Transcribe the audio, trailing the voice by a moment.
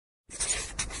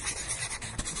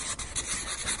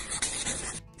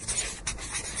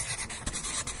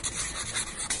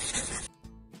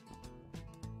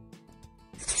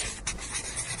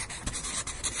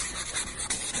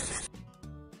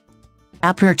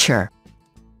Aperture.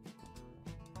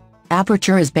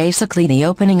 Aperture is basically the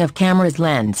opening of camera's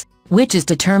lens, which is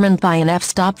determined by an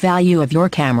f-stop value of your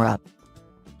camera.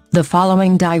 The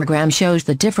following diagram shows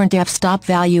the different f-stop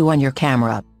value on your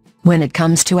camera. When it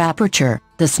comes to aperture,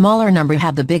 the smaller number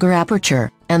have the bigger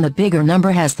aperture, and the bigger number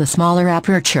has the smaller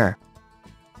aperture.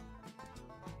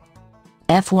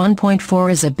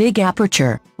 f1.4 is a big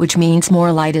aperture, which means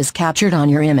more light is captured on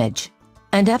your image.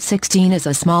 And f16 is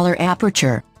a smaller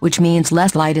aperture, which means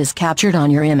less light is captured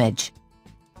on your image.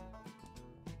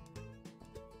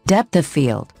 Depth of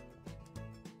field.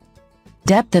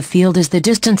 Depth of field is the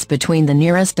distance between the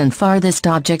nearest and farthest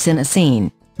objects in a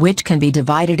scene, which can be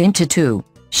divided into two: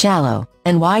 shallow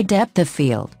and wide depth of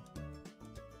field.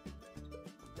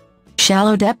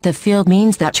 Shallow depth of field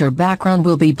means that your background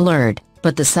will be blurred,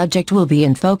 but the subject will be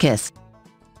in focus.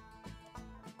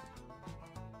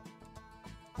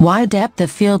 Wide depth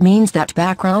of field means that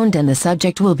background and the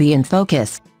subject will be in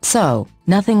focus, so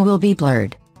nothing will be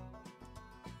blurred.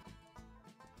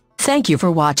 Thank you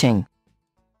for watching.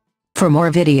 For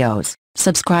more videos,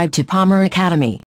 subscribe to Palmer Academy.